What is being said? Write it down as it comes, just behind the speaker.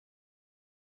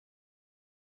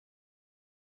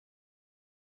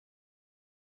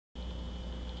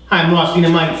Hi, I'm Ross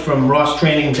Enamait from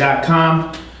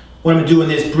rosstraining.com. What I'm going to do in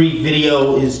this brief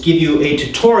video is give you a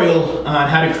tutorial on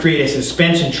how to create a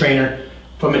suspension trainer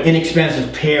from an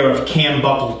inexpensive pair of cam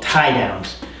buckle tie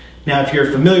downs. Now, if you're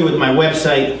familiar with my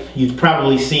website, you've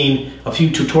probably seen a few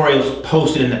tutorials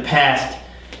posted in the past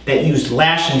that used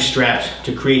lashing straps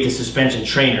to create the suspension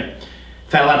trainer.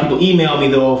 I've had a lot of people email me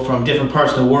though from different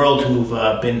parts of the world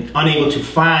who've been unable to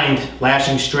find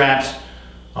lashing straps.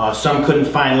 Some couldn't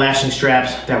find lashing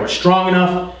straps that were strong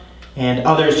enough, and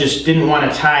others just didn't want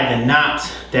to tie the knots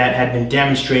that had been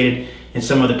demonstrated in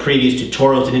some of the previous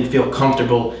tutorials. They didn't feel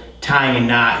comfortable tying a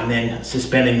knot and then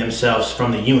suspending themselves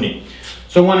from the unit.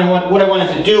 So what I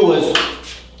wanted to do was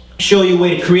show you a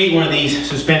way to create one of these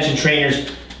suspension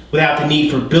trainers without the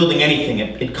need for building anything.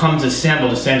 It comes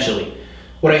assembled essentially.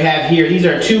 What I have here, these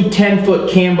are two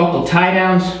 10-foot cam buckle tie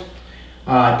downs.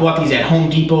 I bought these at Home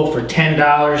Depot for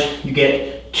 $10. You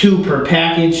get 2 per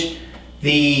package.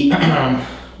 The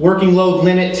working load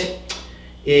limit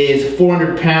is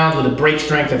 400 pounds with a brake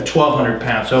strength of 1,200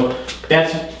 pounds. So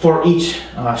that's for each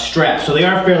strap. So they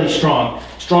are fairly strong,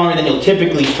 stronger than you'll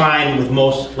typically find with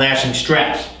most lashing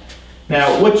straps.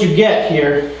 Now what you get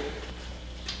here,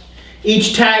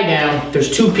 each tie down,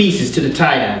 there's 2 pieces to the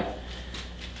tie down.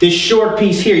 This short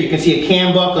piece here, you can see a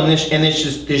cam buckle, and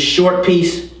this short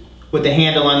piece with the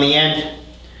handle on the end.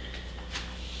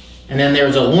 And then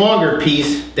there's a longer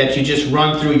piece that you just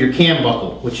run through your cam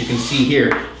buckle, which you can see here.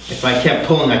 If I kept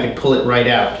pulling, I could pull it right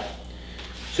out.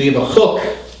 So you have a hook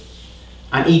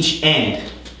on each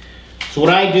end. So what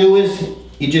I do is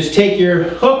you just take your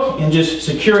hook and just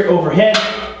secure it overhead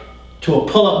to a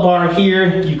pull-up bar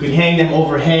here. You could hang them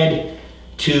overhead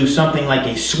to something like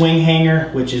a swing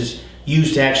hanger, which is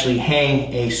used to actually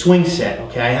hang a swing set.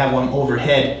 Okay, I have one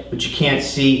overhead, which you can't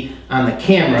see on the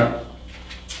camera.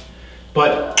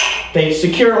 But they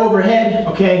secure overhead,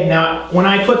 okay? Now, when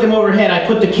I put them overhead, I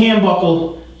put the cam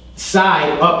buckle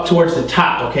side up towards the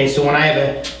top, okay? So when I have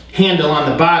a handle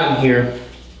on the bottom here,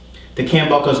 the cam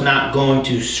buckle is not going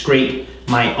to scrape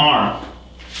my arm.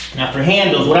 Now for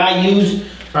handles, what I use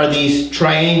are these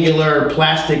triangular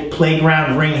plastic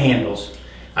playground ring handles.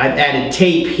 I've added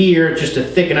tape here just to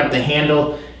thicken up the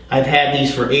handle. I've had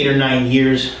these for 8 or 9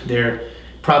 years. They're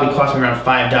probably cost me around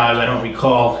 $5, I don't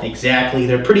recall exactly.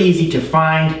 They're pretty easy to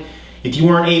find. If you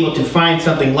weren't able to find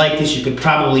something like this, you could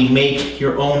probably make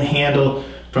your own handle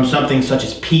from something such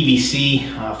as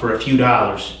PVC for a few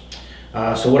dollars.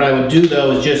 So what I would do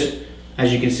though is just,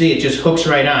 as you can see, it just hooks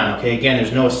right on, okay? Again,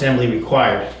 there's no assembly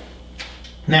required.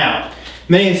 Now,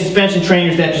 many of the suspension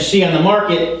trainers that you see on the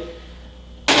market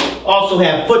also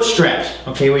have foot straps,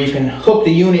 okay, where you can hook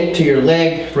the unit to your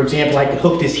leg. For example, I could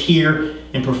hook this here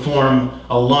and perform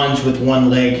a lunge with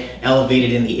one leg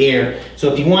elevated in the air.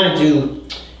 So if you wanted to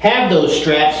have those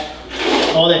straps,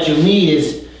 all that you'll need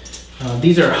is,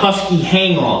 these are Husky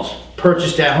hang-alls,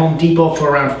 purchased at Home Depot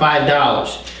for around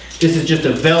 $5. This is just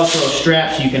a Velcro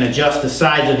strap so you can adjust the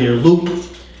size of your loop.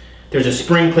 There's a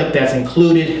spring clip that's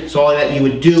included, so all that you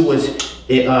would do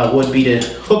would be to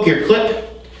hook your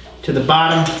clip to the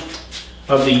bottom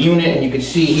of the unit, and you can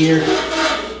see here,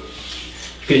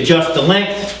 you can adjust the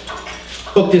length,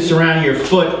 hook this around your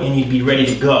foot, and you'd be ready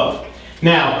to go.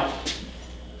 Now,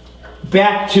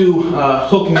 back to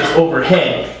hooking this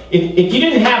overhead. If you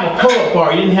didn't have a pull-up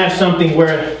bar, you didn't have something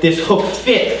where this hook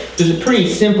fit, there's a pretty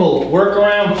simple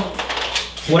workaround.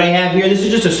 What I have here, this is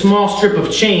just a small strip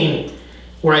of chain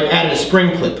where I've added a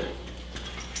spring clip.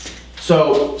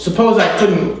 So suppose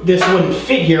this wouldn't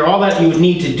fit here. All that you would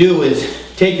need to do is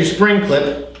take your spring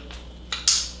clip,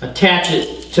 attach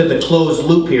it to the closed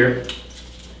loop here,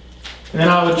 and then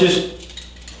I would just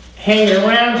hang it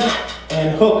around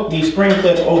and hook the spring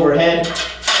clip overhead,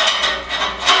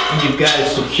 and you've got it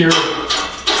secured,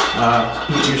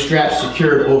 your strap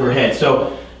secured overhead.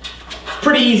 So it's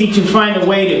pretty easy to find a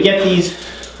way to get these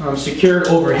secured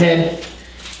overhead.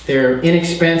 They're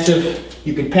inexpensive.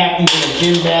 You can pack these in a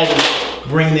gym bag and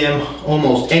bring them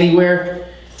almost anywhere.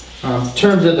 In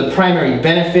terms of the primary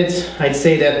benefits, I'd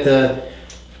say that the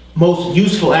most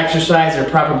useful exercise are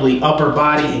probably upper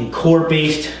body and core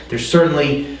based. There's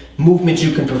certainly movements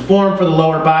you can perform for the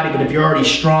lower body, but if you're already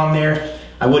strong there,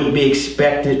 I wouldn't be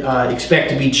expect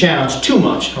to be challenged too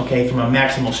much, okay, from a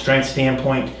maximal strength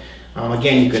standpoint.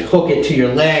 Again, you could hook it to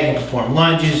your leg and perform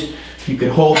lunges. You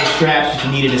could hold the straps if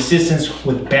you needed assistance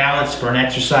with balance for an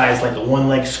exercise like a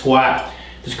one-leg squat.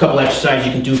 There's a couple exercises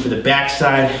you can do for the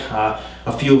backside,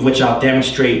 a few of which I'll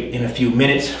demonstrate in a few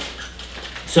minutes.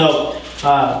 So,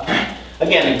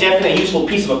 again, a definitely useful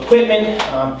piece of equipment,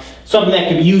 something that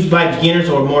can be used by beginners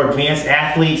or more advanced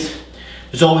athletes.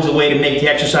 There's always a way to make the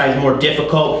exercise more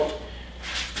difficult.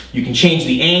 You can change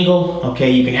the angle,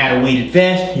 okay? You can add a weighted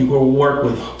vest. You will work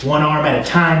with one arm at a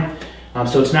time.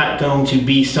 So it's not going to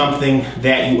be something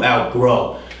that you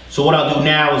outgrow. So what I'll do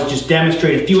now is just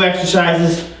demonstrate a few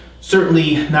exercises.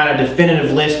 Certainly not a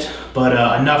definitive list, but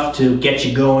enough to get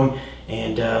you going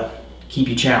and keep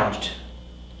you challenged.